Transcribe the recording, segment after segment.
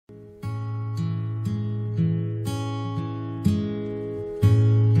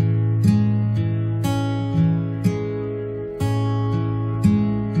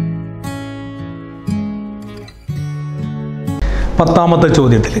പത്താമത്തെ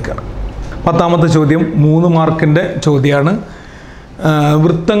ചോദ്യത്തിലേക്കാണ്. പത്താമത്തെ ചോദ്യം 3 മാർക്കിൻ്റെ ചോദ്യമാണ്.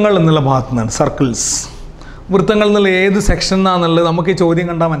 വൃത്തങ്ങൾ എന്നുള്ള ഭാഗത്തു നിന്നാണ്. സർക്കിൾസ്. വൃത്തങ്ങൾ എന്നുള്ള ഏത് സെക്ഷനാണെന്നുള്ളത് നമുക്ക് ഈ ചോദ്യം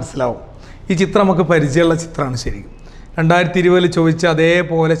കണ്ടാൽ മനസ്സിലാവും. ഈ ചിത്രം നമുക്ക് പരിചയമുള്ള ചിത്രമാണ് ശരിക്കും. 2020 ചോദിച്ച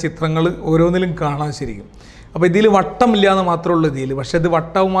അതേപോലെ ചിത്രങ്ങൾ ഓരോന്നിലും കാണാൻ ശരിക്കും. അപ്പോൾ ഇതിൽ വട്ടമില്ല എന്ന് മാത്രമേ ഉള്ളൂ ഇതിൽ. പക്ഷേ ഇത്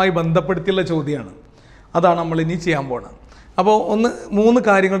വട്ടവുമായി ബന്ധപ്പെടുത്തിയുള്ള ചോദ്യമാണ്. അതാണ് നമ്മൾ ഇനി ചെയ്യാൻ പോകുന്നത്. അപ്പോൾ 3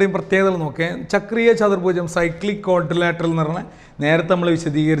 കാര്യങ്ങളുടെയും പ്രത്യേകതകൾ നോക്കാം. ചക്രീയ ചതുർഭുജം, സൈക്ലിക് ക്വാഡ്രിലാറ്ററൽ എന്ന് പറഞ്ഞാൽ നേരത്തെ നമ്മൾ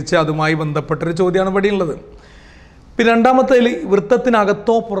വിശദീകരിച്ച് അതുമായി ബന്ധപ്പെട്ടൊരു ചോദ്യമാണ് ഇവിടെ ഉള്ളത്. പിന്നെ രണ്ടാമത്തേൽ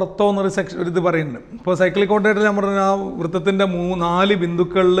വൃത്തത്തിനകത്തോ പുറത്തോ എന്നൊരു ഇത് പറയുന്നുണ്ട്. ഇപ്പോൾ സൈക്ലിക് ക്വാഡ്രിലാറ്ററൽ നമ്മൾ പറഞ്ഞാൽ ആ വൃത്തത്തിൻ്റെ 4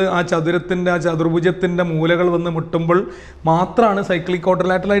 ബിന്ദുക്കളിൽ ആ ചതുർഭുജത്തിൻ്റെ മൂലകൾ വന്ന് മുട്ടുമ്പോൾ മാത്രമാണ് സൈക്ലിക്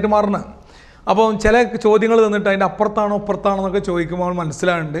ക്വാഡ്രിലാറ്ററലായിട്ട് മാറുന്നത്. അപ്പോൾ ചില ചോദ്യങ്ങൾ തന്നിട്ട് അതിൻ്റെ അപ്പുറത്താണോ ഇപ്പുറത്താണോ എന്നൊക്കെ ചോദിക്കുമ്പോൾ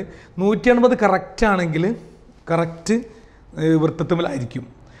മനസ്സിലാകുന്നുണ്ട്. 180 കറക്റ്റ് ആണെങ്കിൽ കറക്റ്റ് വൃത്തത്തിലായിരിക്കും.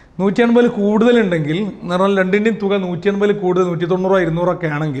 180 കൂടുതലുണ്ടെങ്കിൽ എന്ന് പറഞ്ഞാൽ രണ്ടിൻ്റെയും തുക 180 കൂടുതൽ 190 200 ഒക്കെ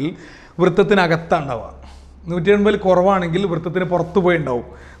ആണെങ്കിൽ വൃത്തത്തിനകത്തുണ്ടാവുക. 180 കുറവാണെങ്കിൽ വൃത്തത്തിന് പുറത്ത് പോയി ഉണ്ടാവും.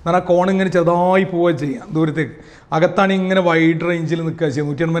 എന്നാൽ കോണിങ്ങനെ ചെറുതായി പോവുക ചെയ്യാം ദൂരത്തേക്ക്. അകത്താണ് ഇങ്ങനെ വൈഡ് റേഞ്ചിൽ നിൽക്കുക ചെയ്യാം.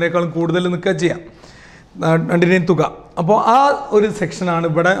 180 കൂടുതൽ നിൽക്കുക ചെയ്യാം രണ്ടിൻ്റെയും തുക. അപ്പോൾ ആ ഒരു സെക്ഷനാണ്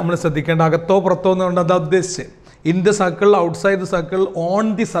ഇവിടെ നമ്മൾ ശ്രദ്ധിക്കേണ്ട. അകത്തോ പുറത്തോ എന്ന് പറഞ്ഞാൽ അത് ഉദ്ദേശിച്ച് in the circle, outside the circle, on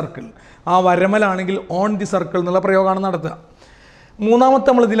the circle. ആ വരമലാണെങ്കിൽ ഓൺ ദി സർക്കിൾ എന്നുള്ള പ്രയോഗമാണ് നടത്തുക. മൂന്നാമത്തെ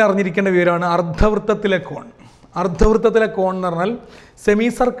നമ്മൾ ഇതിൽ അറിഞ്ഞിരിക്കേണ്ട വിവരമാണ് അർദ്ധവൃത്തത്തിലെ കോൺ. അർദ്ധവൃത്തത്തിലെ കോൺ എന്ന് പറഞ്ഞാൽ സെമി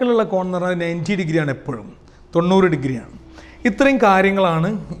സർക്കിളുള്ള കോൺ എന്ന് പറഞ്ഞാൽ 90 ഡിഗ്രിയാണ്, എപ്പോഴും 90 ഡിഗ്രിയാണ്. ഇത്രയും കാര്യങ്ങളാണ്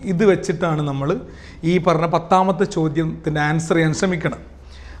ഇത് വെച്ചിട്ടാണ് നമ്മൾ ഈ പറഞ്ഞ 10ാമത്തെ ചോദ്യത്തിൻ്റെ ആൻസർ ചെയ്യാൻ ശ്രമിക്കണം.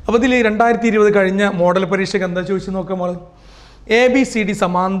 അപ്പോൾ ഇതിൽ 2020 കഴിഞ്ഞ മോഡൽ പരീക്ഷയ്ക്ക് എന്താ ചോദിച്ചു നോക്കാം. ABCD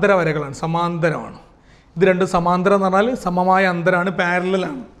സമാന്തര വരകളാണ്, സമാന്തരമാണ്. ഇത് രണ്ടും സമാന്തരം എന്ന് പറഞ്ഞാൽ സമമായ അന്തരമാണ്,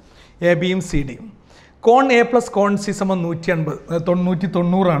 പാരലലാണ് ABയും CDയും. കോൺ A + cone C =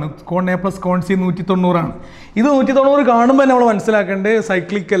 190 cone A + cone C 190. ഇത് 190 കാണുമ്പോൾ നമ്മൾ മനസ്സിലാക്കേണ്ടത്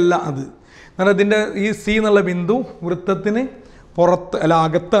സൈക്ലിക് അല്ല അത്. എന്നാൽ ഇതിൻ്റെ ഈ C എന്നുള്ള ബിന്ദു വൃത്തത്തിന് പുറത്ത് അല്ല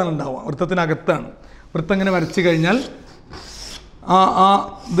അകത്താണ് ഉണ്ടാവുക, വൃത്തത്തിനകത്താണ്. വൃത്തം ഇങ്ങനെ വരച്ച് കഴിഞ്ഞാൽ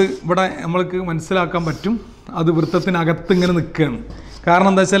ഇത് ഇവിടെ നമ്മൾക്ക് മനസ്സിലാക്കാൻ പറ്റും അത് വൃത്തത്തിനകത്ത് ഇങ്ങനെ നിൽക്കുകയാണ്. കാരണം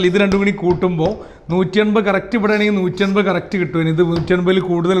എന്താ വെച്ചാൽ ഇത് രണ്ടും കൂടി കൂട്ടുമ്പോൾ 180 കറക്റ്റ് ഇവിടെ ആണെങ്കിൽ 180 കറക്റ്റ് കിട്ടും. ഇത് 180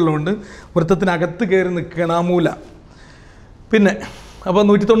 കൂടുതലുള്ളതുകൊണ്ട് വൃത്തത്തിനകത്ത് കയറി നിൽക്കുകയാണ് ആ മൂല. പിന്നെ അപ്പോൾ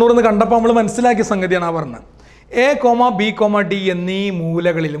 190 എന്ന് കണ്ടപ്പോൾ നമ്മൾ മനസ്സിലാക്കിയ സംഗതിയാണ് ആ പറഞ്ഞത്. A, B, D എന്നീ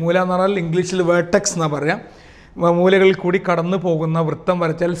മൂലകളിൽ, മൂല എന്ന് പറഞ്ഞാൽ ഇംഗ്ലീഷിൽ വേർട്ടെക്സ് എന്നാണ് പറയാം, മൂലകളിൽ കൂടി കടന്നു പോകുന്ന വൃത്തം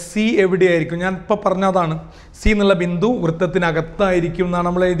വരച്ചാൽ C എവിടെയായിരിക്കും? ഞാൻ ഇപ്പോൾ പറഞ്ഞതാണ്. C എന്നുള്ള ബിന്ദു വൃത്തത്തിനകത്തായിരിക്കും എന്നാണ്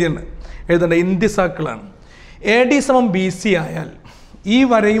നമ്മൾ എഴുതേണ്ടത്. In the സർക്കിളാണ്. AD = BC ആയാൽ ഈ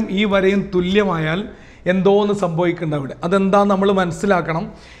വരയും തുല്യമായാൽ എന്തോന്ന് സംഭവിക്കേണ്ട അവിടെ. അതെന്താന്ന് നമ്മൾ മനസ്സിലാക്കണം.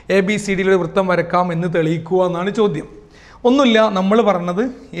 ABCDയിലൊരു വൃത്തം വരക്കാം എന്ന് തെളിയിക്കുക എന്നാണ് ചോദ്യം. ഒന്നുമില്ല, നമ്മൾ പറഞ്ഞത്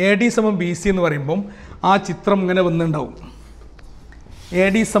AD = BC എന്ന് പറയുമ്പം ആ ചിത്രം ഇങ്ങനെ വന്നിട്ടുണ്ടാവും.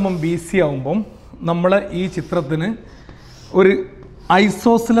 AD = BC ആവുമ്പം നമ്മൾ ഈ ചിത്രത്തിന് ഒരു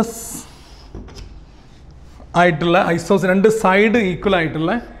ഐസോസിലസ് ആയിട്ടുള്ള രണ്ട് സൈഡ് ഈക്വൽ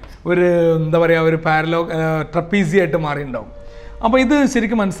ആയിട്ടുള്ള ഒരു എന്താ പറയുക ഒരു ട്രപ്പീസിയായിട്ട് മാറിയിട്ടുണ്ടാവും. അപ്പോൾ ഇത്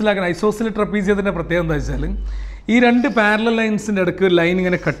ശരിക്കും മനസ്സിലാക്കണം. ഐസോസിലെ ട്രപ്പീസിയത്തിൻ്റെ പ്രത്യേകത എന്താ വെച്ചാൽ ഈ 2 പാരലൽ ലൈൻസിൻ്റെ ഇടയ്ക്ക് ലൈൻ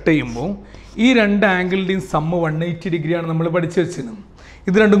ഇങ്ങനെ കട്ട് ചെയ്യുമ്പോൾ ഈ 2 ആംഗിളിൻ്റെയും സമ്മ് 180 ഡിഗ്രിയാണ് നമ്മൾ പഠിച്ചു വെച്ചത്.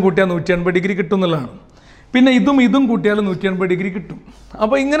 ഇത് രണ്ടും കൂട്ടിയാൽ 180 ഡിഗ്രി കിട്ടും എന്നുള്ളതാണ്. പിന്നെ ഇതും കൂട്ടിയാൽ 180 ഡിഗ്രി കിട്ടും.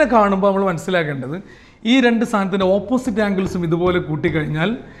 അപ്പോൾ ഇങ്ങനെ കാണുമ്പോൾ നമ്മൾ മനസ്സിലാക്കേണ്ടത് ഈ 2 സാധനത്തിൻ്റെ ഓപ്പോസിറ്റ് ആംഗിൾസും ഇതുപോലെ കൂട്ടിക്കഴിഞ്ഞാൽ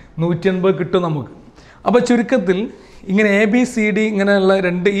 180 കിട്ടും നമുക്ക്. അപ്പോൾ ചുരുക്കത്തിൽ ഇങ്ങനെ ABCD ഇങ്ങനെയുള്ള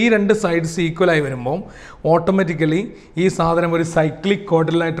ഈ രണ്ട് സൈഡ്സ് ഈക്വലായി വരുമ്പോൾ ഓട്ടോമാറ്റിക്കലി ഈ സാധനം ഒരു സൈക്ലിക്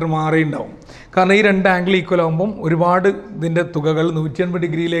ക്വാഡ്രിലാറ്റർ മാറിയിട്ടുണ്ടാവും. കാരണം ഈ 2 ആംഗിൾ ഈക്വൽ ആകുമ്പം ഒരുപാട് ഇതിൻ്റെ തുകകൾ 180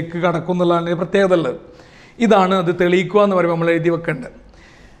 ഡിഗ്രിയിലേക്ക് കടക്കും എന്നുള്ളതാണ് പ്രത്യേകത ഉള്ളത്. ഇതാണ് അത് തെളിയിക്കുക എന്ന് പറയുമ്പോൾ നമ്മൾ എഴുതി വെക്കേണ്ടത്.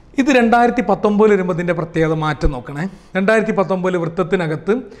 ഇത് 2019 വരുമ്പോൾ ഇതിൻ്റെ പ്രത്യേകത മാറ്റം നോക്കണേ. 2019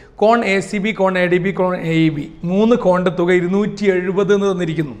 വൃത്തത്തിനകത്ത് കോൺ ACB, കോൺ ADB, കോൺ AEB 3 കോണിൻ്റെ തുക 270 എന്ന്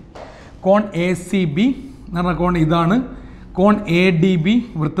തന്നിരിക്കുന്നു. കോൺ ACB എന്ന് പറഞ്ഞ കോൺ ഇതാണ്. കോൺ ADB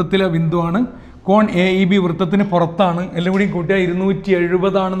വൃത്തത്തിലെ ബിന്ദുവാണ്. കോൺ AEB വൃത്തത്തിന് പുറത്താണ്. എല്ലാം കൂടി കൂട്ടിയാൽ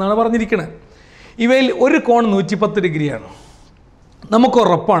 270 ആണെന്നാണ് പറഞ്ഞിരിക്കുന്നത്. ഇവയിൽ ഒരു കോൺ 110 ഡിഗ്രിയാണ്. നമുക്ക്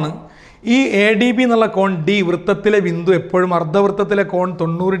ഉറപ്പാണ് ഈ ADB എന്നുള്ള കോൺ D വൃത്തത്തിലെ ബിന്ദു എപ്പോഴും അർദ്ധവൃത്തത്തിലെ കോൺ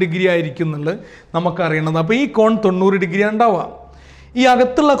 90 ഡിഗ്രി ആയിരിക്കും എന്നുള്ളത് നമുക്കറിയണത്. അപ്പോൾ ഈ കോൺ 90 ഡിഗ്രി ഉണ്ടാവുക. ഈ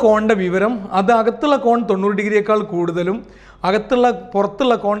അകത്തുള്ള കോണിൻ്റെ വിവരം അത് അകത്തുള്ള കോൺ 90 ഡിഗ്രിയേക്കാൾ കൂടുതലും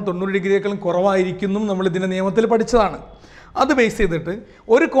പുറത്തുള്ള കോൺ 90 ഡിഗ്രിയേക്കാളും കുറവായിരിക്കുന്നു നമ്മൾ ഇതിൻ്റെ നിയമത്തിൽ പഠിച്ചതാണ്. അത് ബേസ് ചെയ്തിട്ട്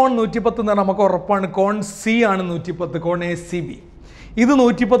ഒരു കോൺ 110 എന്ന് പറഞ്ഞാൽ നമുക്ക് ഉറപ്പാണ് കോൺ C ആണ് 110, കോൺ ACB. ഇത്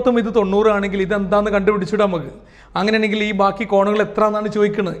 110ഉം ഇത് 90 ആണെങ്കിൽ ഇതെന്താണെന്ന് കണ്ടുപിടിച്ചിടാം നമുക്ക്. അങ്ങനെയാണെങ്കിൽ ഈ ബാക്കി കോണുകൾ എത്ര എന്നാണ്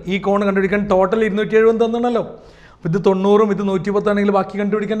ചോദിക്കുന്നത്. ഈ കോൺ കണ്ടുപിടിക്കാൻ ടോട്ടൽ 270 തന്നണല്ലോ. അപ്പോൾ ഇത് 90ഉം ഇത് 110 ആണെങ്കിൽ ബാക്കി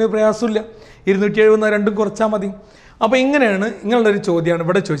കണ്ടുപിടിക്കാൻ ഒരു പ്രയാസമില്ല. 270 രണ്ടും കുറച്ചാൽ മതി. അപ്പോൾ ഇങ്ങനെയാണ് ഇങ്ങനെയുള്ളൊരു ചോദ്യമാണ്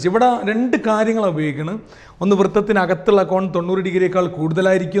ഇവിടെ ചോദിച്ചത്. ഇവിടെ രണ്ട് കാര്യങ്ങൾ ഉപയോഗിക്കണം. ഒന്ന്, വൃത്തത്തിനകത്തുള്ള കോൺ 90 ഡിഗ്രിയേക്കാൾ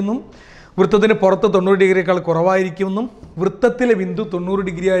കൂടുതലായിരിക്കുന്നു, വൃത്തത്തിന് പുറത്ത് 90 ഡിഗ്രിയേക്കാൾ കുറവായിരിക്കുമെന്നും വൃത്തത്തിലെ ബിന്ദു 90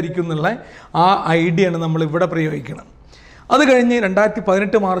 ഡിഗ്രി ആയിരിക്കും എന്നുള്ള ആ ഐഡിയയാണ് നമ്മൾ ഇവിടെ പ്രയോഗിക്കണം. അത് കഴിഞ്ഞ്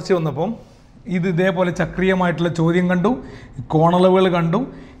 2018 മാർച്ച് വന്നപ്പം ഇതേപോലെ ചക്രീയമായിട്ടുള്ള ചോദ്യം കണ്ടു, കോണളവുകൾ കണ്ടു.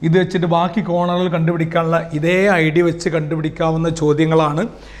 ഇത് വെച്ചിട്ട് ബാക്കി കോണളവുകൾ കണ്ടുപിടിക്കാനുള്ള ഇതേ ഐഡിയ വെച്ച് കണ്ടുപിടിക്കാവുന്ന ചോദ്യങ്ങളാണ്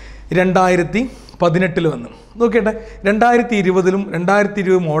 2018 വന്നു. നോക്കിയിട്ട് 2020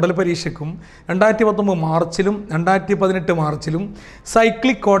 2020 മോഡൽ പരീക്ഷയ്ക്കും 2019 മാർച്ചിലും 2018 മാർച്ചിലും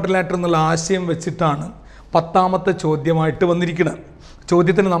സൈക്ലിക് ക്വാഡ്രിലാറ്റർ എന്നുള്ള ആശയം വെച്ചിട്ടാണ് 10ാമത്തെ ചോദ്യമായിട്ട് വന്നിരിക്കുന്നത്.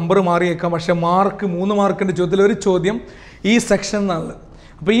 ചോദ്യത്തിന് നമ്പർ മാറിയേക്കാം, പക്ഷേ 3 മാർക്കിൻ്റെ ചോദ്യത്തിൽ ഒരു ചോദ്യം ഈ സെക്ഷൻ എന്നാണ്.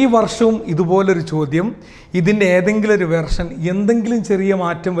 അപ്പോൾ ഈ വർഷവും ഇതുപോലൊരു ചോദ്യം, ഇതിൻ്റെ ഏതെങ്കിലും ഒരു വെർഷൻ എന്തെങ്കിലും ചെറിയ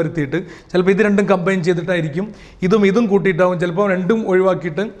മാറ്റം വരുത്തിയിട്ട്, ചിലപ്പോൾ ഇത് രണ്ടും കമ്പൈൻ ചെയ്തിട്ടായിരിക്കും, ഇതും കൂട്ടിയിട്ടാവും, ചിലപ്പോൾ രണ്ടും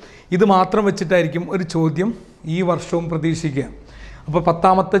ഒഴിവാക്കിയിട്ട് ഇത് മാത്രം വെച്ചിട്ടായിരിക്കും ഒരു ചോദ്യം ഈ വർഷവും പ്രതീക്ഷിക്കുക. അപ്പോൾ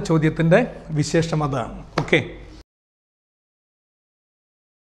 10ാമത്തെ ചോദ്യത്തിൻ്റെ വിശേഷം അതാണ്. ഓക്കെ.